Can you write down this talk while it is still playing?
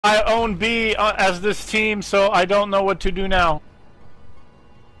I own B as this team, so I don't know what to do now.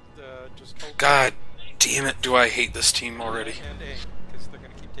 God damn it, do I hate this team already. And A, because they're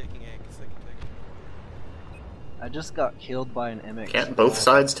going to keep taking A, because they can take it. I just got killed by an MX. Can't both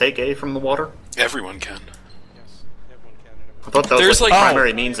sides take A from the water? Everyone can. Yes, everyone can. I thought that was There's like the like-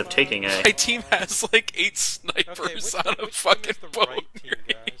 primary means of taking A. My team has like 8 snipers on a fucking boat. Right team,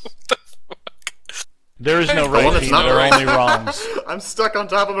 guys? What the fuck? There is no The one right that's team, not there are right. only wrongs. I'm stuck on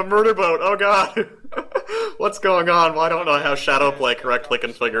top of a murder boat, oh god! What's going on? Well, I don't know how Shadowplay correctly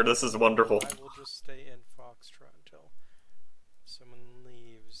configured, this is wonderful. I will just stay in Foxtrot until someone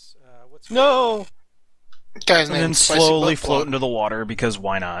leaves. What's No! Guy's And name then is Spicy slowly Butt float Plug. into the water, because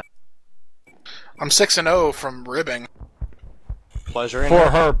why not? I'm 6-0 from ribbing. Pleasure in For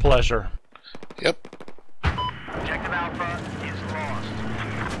her pleasure. Yep. Objective Alpha is lost.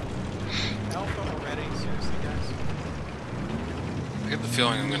 Alpha already? Seriously, guys? I get the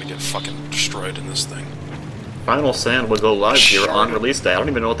feeling I'm gonna get fucking destroyed in this thing. Final Sand will go live here on Sharded. release day. I don't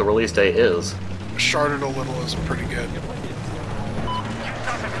even know what the release day is. Sharded a little is pretty good.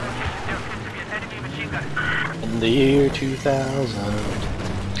 In the year 2000.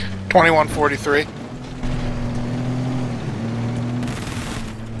 2143.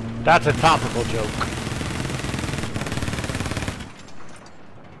 That's a topical joke.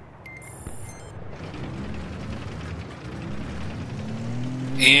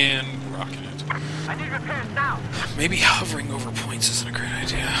 And rocket it. I need repairs now. Maybe hovering over points isn't a great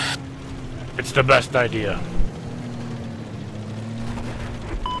idea. It's the best idea.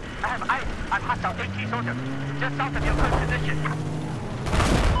 I have eyes on hostile AT soldiers just south of your current position.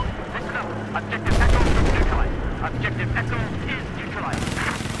 Listen up. Objective Echo is neutralized. Objective Echo is neutralized.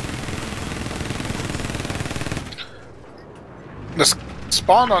 This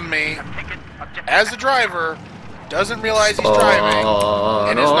spawned on me as the driver, doesn't realize he's driving,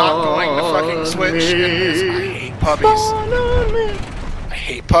 and is not going to fucking switch. I hate puppies. I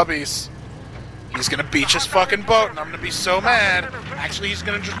hate puppies. He's gonna beach his fucking boat, and I'm gonna be so mad. Actually, he's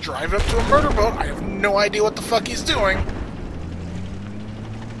gonna just drive up to a murder boat. I have no idea what the fuck he's doing.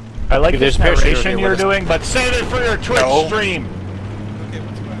 I like this There's a parachute narration here you're with us. doing, but save it for your Twitch No. stream. Okay,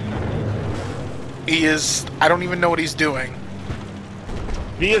 what's going on? He is. I don't even know what he's doing.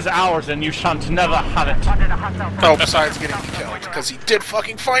 B is ours, and you shan't never have it. Oh, besides getting killed, because he did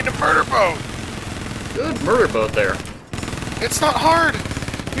fucking find a murder boat. Good murder boat there. It's not hard.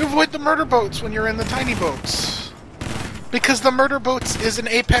 You avoid the murder boats when you're in the tiny boats. Because the murder boats is an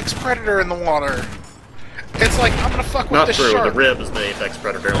apex predator in the water. It's like, I'm gonna fuck with Not this true, shark. the rib is the apex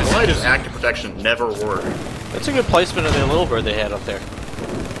predator. Why does active protection never work? That's a good placement of the little bird they had up there.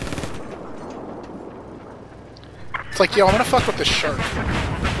 It's like, yo, I'm gonna fuck with this shark.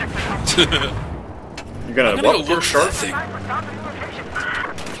 You're gonna, I'm gonna what? go Your look for shark? the thing.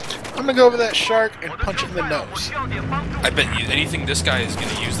 I'm gonna go over that shark and punch it in the nose. I bet you anything this guy is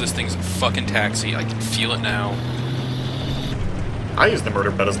gonna use this thing as a fucking taxi. I can feel it now. I use the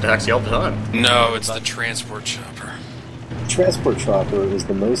murder boat as a taxi all the time. No, it's the transport chopper. Transport chopper is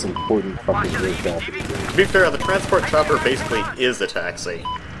the most important fucking aircraft. To be fair, the transport chopper basically is a taxi.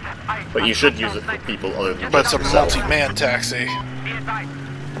 But you should use it for people other than But it's a just yourself. multi-man taxi.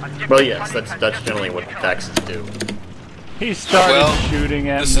 Well, yes, that's generally what taxis do. He started Well, shooting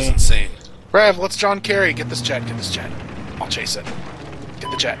at This me. is insane. Rev, let's John Kerry. Get this jet, get this jet. I'll chase it.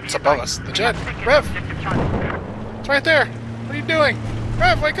 Get the jet. It's above us. The jet. Rev! It's right there. What are you doing?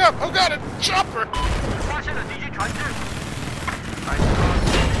 Rev, wake up! Oh god, a chopper!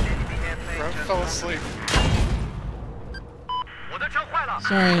 Rev fell asleep.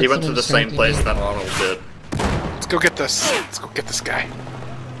 Sorry, He went to someone the same distracted place me. that Arnold did. Let's go get this. Let's go get this guy.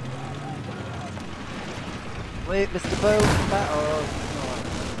 Wait, Mr. Boat.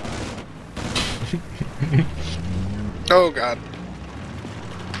 Oh god.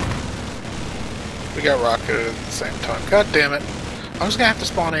 We got rocketed at the same time. God damn it. I'm just gonna have to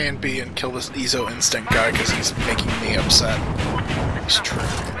spawn A and B and kill this Ezo Instinct guy because he's making me upset. He's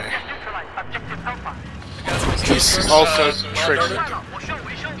triggering me. He's also triggered.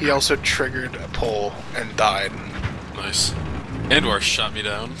 He also triggered a pole and died. Nice. Handwar shot me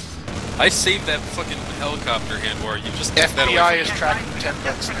down. I saved that fucking helicopter, Handwar. You just took that away FBI from is me. tracking 10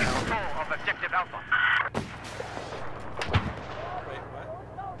 bucks now. Wait,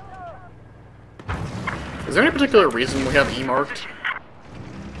 what? Is there any particular reason we have E marked?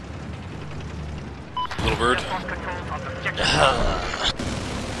 Little bird.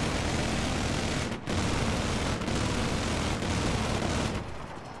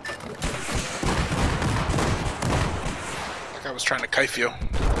 Like I was trying to kite you.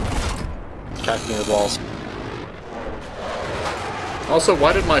 Tracking your balls. Also,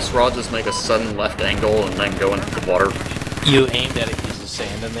 why did my Srod just make a sudden left angle and then go into the water? You aimed at a piece of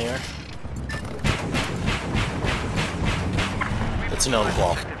sand in there. It's an own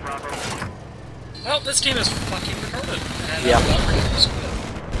flaw. Well, this team is fucking retarded. And Yeah.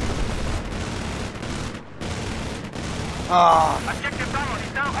 Objective Bravo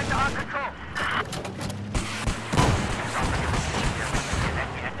is now under our control.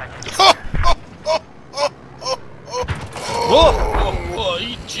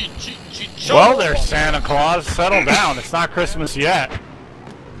 Well, there, Santa Claus. Settle down. It's not Christmas yet.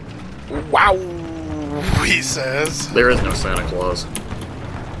 Wow, he says. There is no Santa Claus.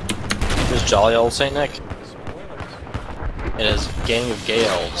 There's jolly old Saint Nick. And his gang of gay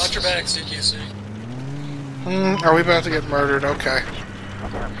elves. Watch your back, CQC. Are we about to get murdered? Okay.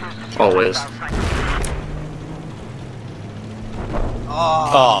 Always.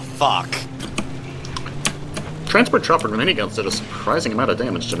 Oh, fuck. Transport chopper miniguns did a surprising amount of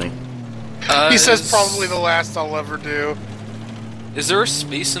damage to me. He says probably the last I'll ever do. Is there a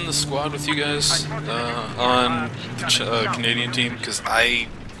space in the squad with you guys on the Canadian team? Because I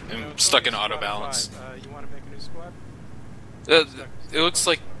am stuck in auto balance. You want to make a new squad? It looks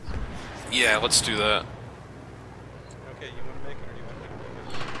like... Yeah, let's do that. Okay, you want to make it or do you want to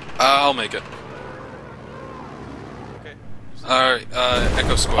make it? I'll make it. Okay. Alright,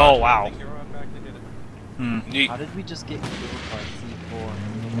 Echo Squad. Oh, wow. You're on back, they did it. Neat. How did we just get killed by C4?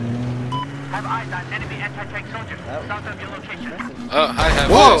 Have eyes on enemy anti-tank soldiers south of your location. I have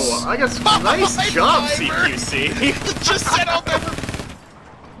Whoa! this. I guess nice job, CQC! Just said I'll never.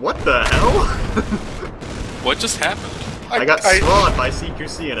 What the hell? What just happened? I got swallowed by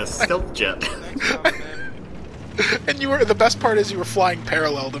CQC in a stealth jet. Thanks, man. And you were, the best part is you were flying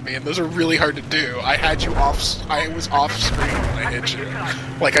parallel to me, and those are really hard to do. I had you off, I was off screen when I hit you.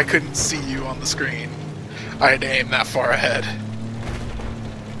 Like I couldn't see you on the screen. I had to aim that far ahead.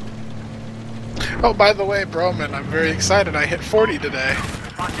 Oh, by the way, Broman, I'm very excited. I hit 40 today.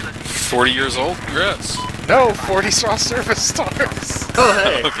 40 years old? Congrats. No, 40 raw service stars. Oh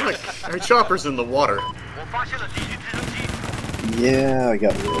hey, look, our chopper's in the water. Yeah, I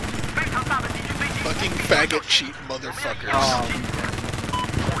got rid. Fucking faggot cheat motherfuckers.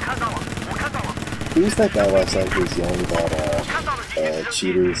 Who's that guy last night who was yelling about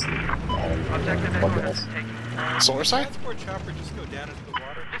cheaters and fucking else? Solar side? Transport chopper just go down into the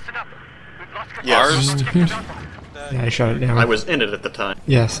water. Listen up. We've lost control. Yes. Yeah, I shot it down. I was in it at the time.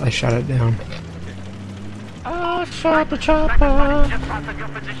 Yes, I shot it down. I shot the chopper. Just south of your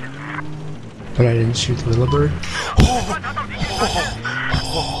position. But I didn't shoot the little bird.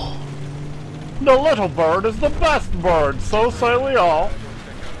 The little bird is the best bird, so say we all.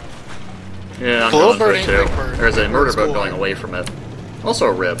 Yeah, I'm The little going bird for it ain't too. big bird. There's a murder Bird's boat cool. going away from it. Also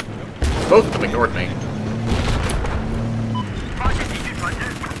a rib. Both of them ignored me.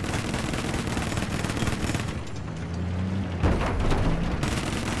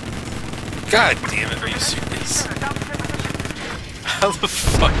 God damn it, are you serious? How the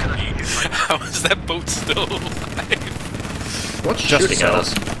fuck are you? How is that boat still alive? What's Just shooting at so.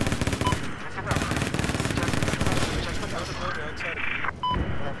 us?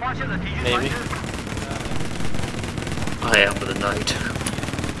 Maybe. I am the night.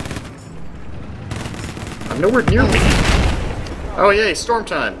 I'm nowhere near me. Oh yay, storm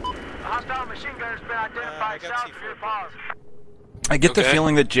time. Hostile machine gun has been identified south of your paws. I get the Okay.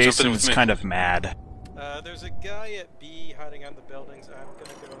 feeling that Jump in with Jason's me. kind of mad. There's a guy at B hiding on the buildings. I'm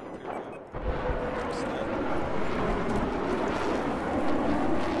gonna go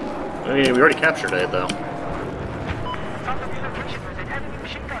over I mean, we already captured it though. South of your location is an enemy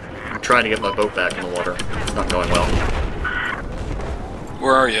machine gunner. I'm trying to get my boat back in the water. It's not going well.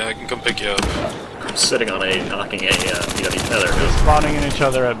 Where are you? I can come pick you up. I'm sitting on a knocking a PW tether. It is. Spawning in each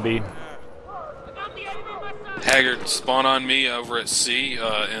other at B. Haggard, spawn on me over at C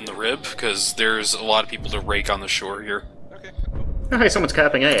in the rib, because there's a lot of people to rake on the shore here. Okay. Oh, hey, someone's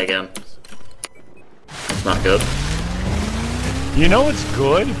capping A again. Not good. You know what's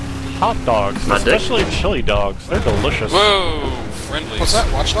good? Hot dogs, My dick. especially chili dogs. They're delicious. Whoa! Friendlies. What's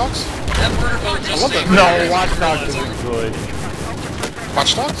that, Watch Dogs? That murder boat just love saved that. No, me. Watch Dogs isn't good.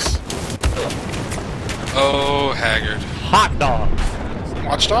 Watch Dogs? Oh, Haggard. Hot dogs.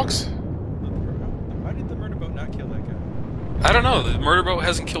 Watch Dogs? Why did the murder boat not kill that guy? I don't know, the murder boat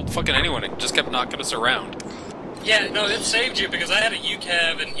hasn't killed fucking anyone, it just kept knocking us around. Yeah, no, it saved you because I had a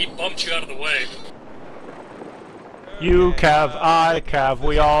UCAV and he bumped you out of the way. You Cav, I Cav,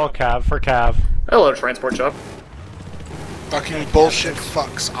 we all Cav for Cav. Hello, transport shop. Fucking bullshit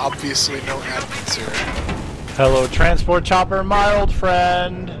fucks. Obviously no admins here. Hello, transport chopper, my old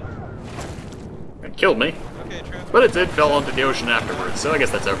friend. It killed me. Okay, transport But it did fall into the ocean afterwards, so I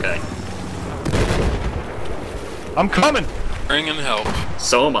guess that's okay. I'm coming! Bring in help.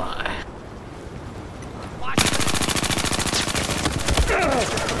 So am I.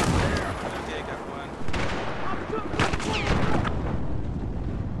 Okay, got one.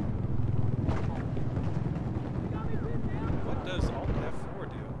 What does Alt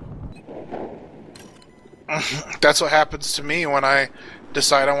F4 do? That's what happens to me when I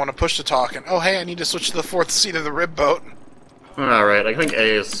decide I want to push the talk, and oh hey, I need to switch to the 4th seat of the rib boat. Alright, I think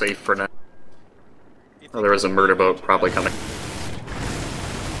A is safe for now. Oh, there is a murder boat probably coming.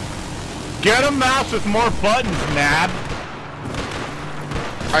 Get a mouse with more buttons, Nab!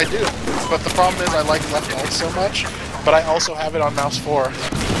 I do, but the problem is I like left alt so much, but I also have it on mouse 4,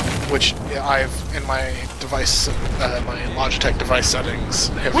 which I've, in my device, my Logitech device settings,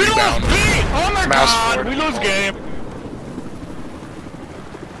 have We lose rebound B! Oh my mouse god! 4 We lose default. game!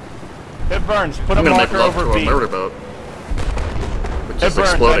 It burns. Put a I'm gonna make marker love over to B. a murder boat. Which It is burns.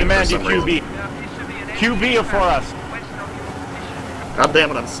 I exploding for demand you some reason. QB. QB for us. God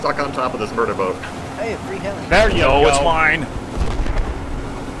damn it, I'm stuck on top of this murder boat. Hey, free heli. There you go. it's mine.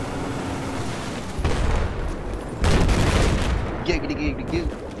 Giggity giggity goo.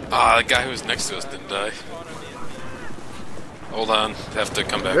 Ah, the guy who was next to us didn't die. Hold on, have to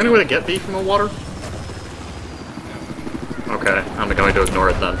come Is back. there any way to get B from the water? Okay, I'm going to ignore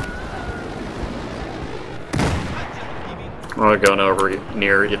it then. I'm going over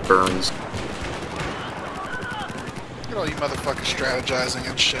near it burns. Look at all you motherfuckers strategizing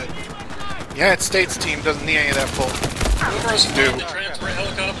and shit. United States team doesn't need any of that bull. Whoever was flying the transport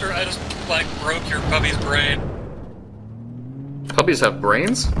helicopter, I just, like, broke your puppy's brain. Puppies have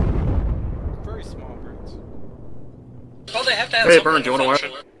brains? Very small brains. Oh, they have to have Hey, something Burn, do you want to watch?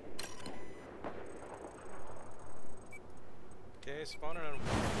 function. Okay, spawning on.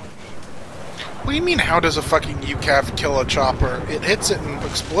 What do you mean, how does a fucking UCAV kill a chopper? It hits it and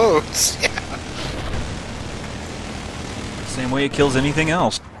explodes. Yeah. Same way it kills anything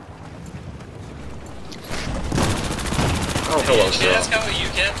else. Oh, hello, Did you sir. ask how a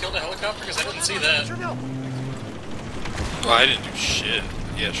UCAV killed a helicopter? Because I didn't see that. Oh, I didn't do shit.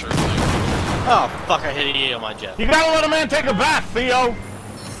 Yeah, sure. Oh, fuck, I hit an idiot on my jet. You gotta let a man take a bath, Theo!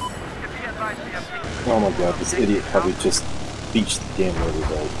 Oh my god, this idiot probably just beached the damn murder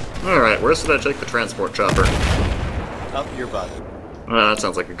boat. Alright, where should I take the transport chopper? Up your butt. That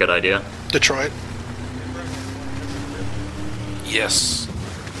sounds like a good idea. Detroit. Yes.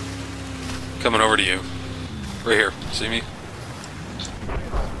 Coming over to you. Right here. See me?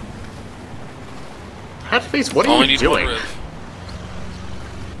 Hatface, what are Only you need one doing? rib.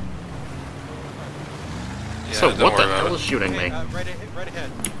 Yeah, So don't what the worry about hell it. is shooting me? Right ahead.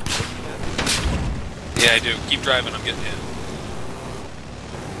 Yeah, I do. Keep driving. I'm getting in.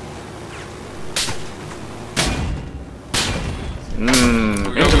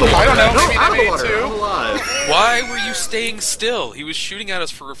 Into the water. I don't know, No, maybe out of they the water. made two. I'm alive. Why were you staying still? He was shooting at us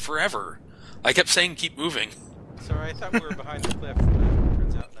for forever. I kept saying keep moving. Sorry, I thought we were behind the cliff, but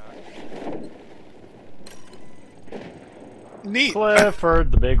turns out not. Neat.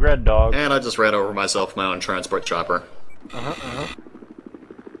 Clifford, the big red dog. And I just ran over myself with my own transport chopper. Let's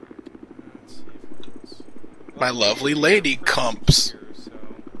see if it was. My lovely lady cumps. Here, so.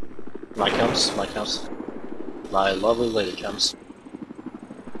 My comes, my comes. My lovely lady comes.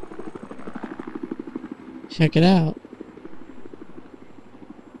 Check it out.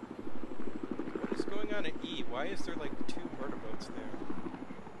 What is going on at E? Why is there like 2 murder boats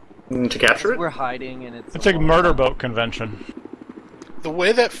there? To capture it? We're hiding and it's. It's a murder boat convention. The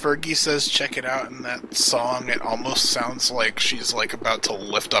way that Fergie says "check it out" in that song, it almost sounds like she's like about to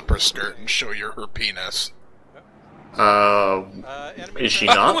lift up her skirt and show you her penis. Is she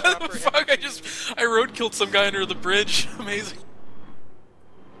Oh, not? what the fuck? I road killed some guy under the bridge. Amazing.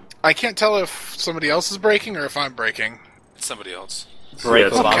 I can't tell if somebody else is breaking or if I'm breaking. It's somebody else. Break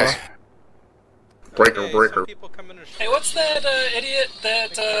Yes. the bottles. Okay. Breaker, Okay, breaker. some people come in Hey, what's that idiot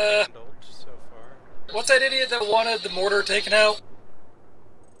that, handled so far. what's that idiot that wanted the mortar taken out?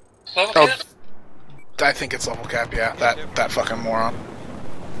 Level Oh, cap? I think it's level cap. Yeah, that fucking moron.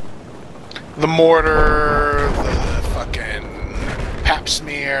 The mortar, the fucking pap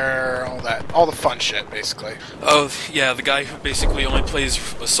smear, all the fun shit, basically. Oh, yeah, the guy who basically only plays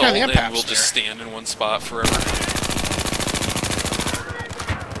assault Yeah, the and impact will just snare. stand in one spot forever.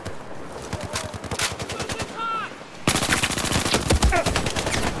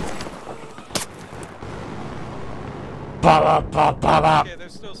 Ba ba ba ba ba. Okay,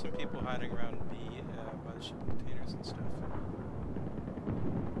 there's still some people hiding around B by the shipping containers and stuff.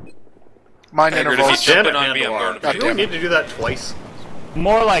 Mine Haggard, interval. if you jump in Damn it, on me, I'm Mandalore. going to Do you really pay. need to do that twice?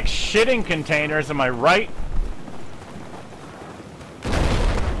 More like shitting containers, am I right?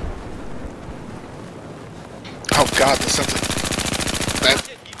 God, that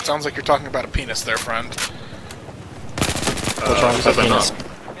sounds like you're talking about a penis there, friend. What's wrong with the penis?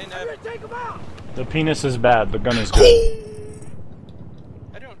 The penis is bad, the gun is good.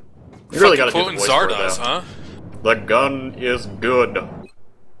 You really gotta do Quoting the voice for it, Zardoz, though. huh? The gun is good.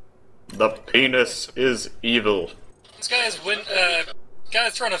 The penis is evil. This guy's throwing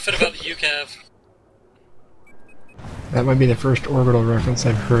a fit about the UCAV. That might be the first orbital reference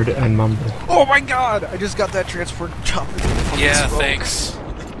I've heard and mumble. Oh my god! I just got that transport chopper. Yeah, thanks.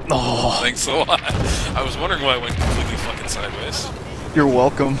 Oh, thanks a lot. I was wondering why I went completely fucking sideways. You're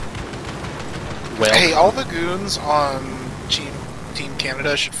welcome. Well, Hey, all the goons on Team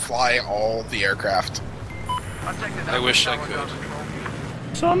Canada should fly all the aircraft. I wish I could.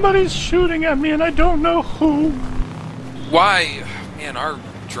 Somebody's shooting at me and I don't know who. Why? Man, our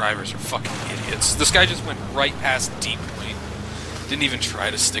drivers are fucking idiots. This guy just went right past deep point. Didn't even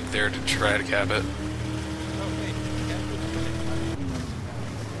try to stick there to try to cap it.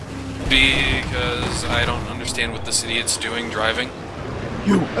 Because I don't understand what this idiot's doing driving.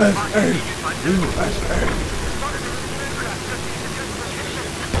 USA! USA!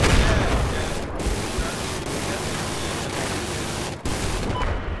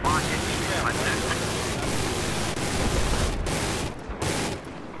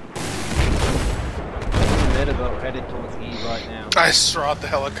 About headed towards E right now. I saw the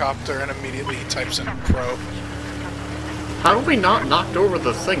helicopter and immediately he types in pro. How have we not knocked over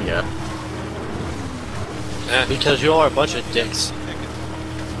the thing yet? because you all are a bunch of dicks.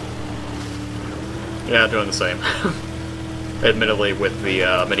 Yeah, doing the same. Admittedly with the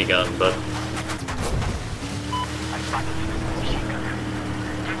minigun, but...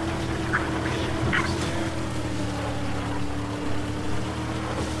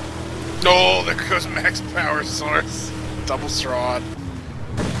 No, there goes max power source. Double strawed.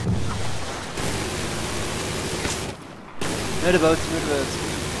 Motorboats, motorboats.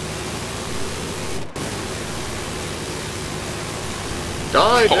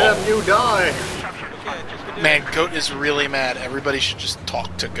 Die, damn you, die! Man, Goat is really mad. Everybody should just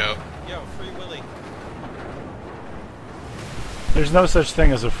talk to Goat. Yo, Free Willy. There's no such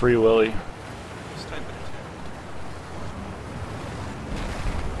thing as a Free Willy.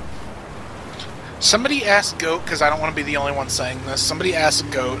 Somebody asked Goat, because I don't want to be the only one saying this, somebody asked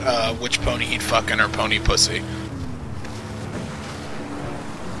Goat which pony he'd fuck in her pony pussy.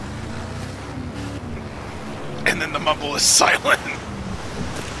 And then the mumble is silent.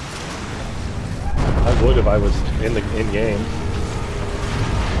 I would if I was in game.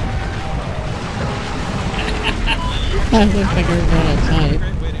 I look like a robot type.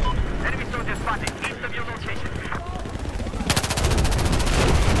 Enemy soldiers spotted east of your location.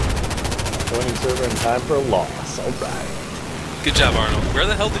 Joining server in time for a loss. Alright. Good job, Arnold. Where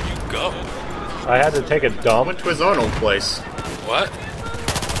the hell did you go? I had to take a dump. Went to his Arnold place. What?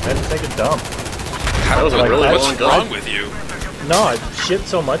 I had to take a dump. That was a really long What's dump. wrong with you? No, I shit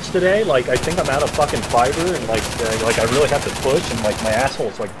so much today. Like, I think I'm out of fucking fiber, and like I really have to push, and like my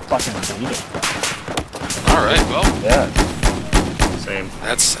asshole's like fucking bleeding. All right, well. Yeah. Same.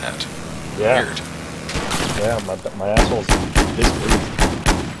 That's sad. Yeah. Weird. Yeah, my asshole's this bleeding.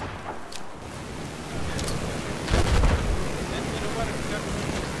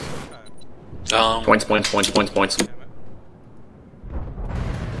 Points.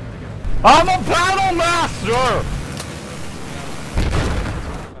 I'm a battle master!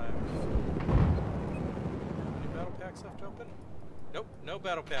 Battle packs left open? Nope, no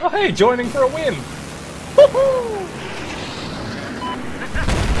battle packs. Oh, hey, joining for a win! Woohoo!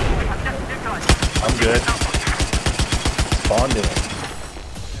 I'm good. Spawned in.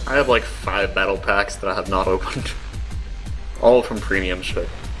 I have like 5 battle packs that I have not opened. All from premium shit.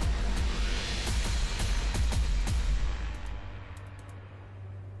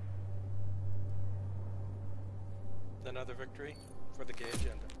 Another victory for the gay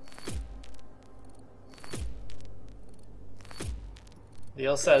agenda. The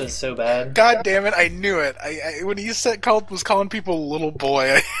LSAT is so bad. God damn it, I knew it. I when he was calling people little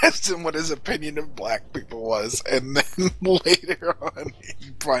boy, I asked him what his opinion of black people was, and then later on,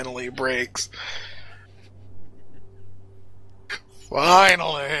 he finally breaks.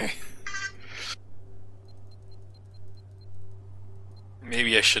 Finally!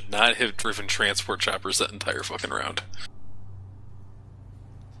 Maybe I should not have driven transport choppers that entire fucking round.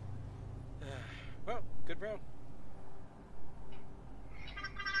 Well, good round.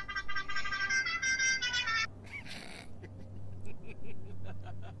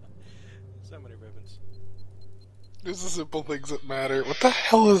 So many ribbons. These are simple things that matter. What the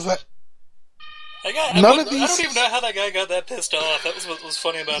hell is that? I don't even know how that guy got that pissed off. That was what was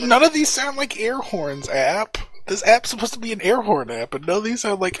funny about it. None of these sound like air horns, app. This app's supposed to be an air horn app, and no, these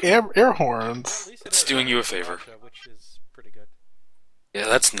are like air horns. It's doing you a favor. Which is pretty good. Yeah,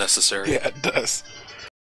 that's necessary. Yeah, it does.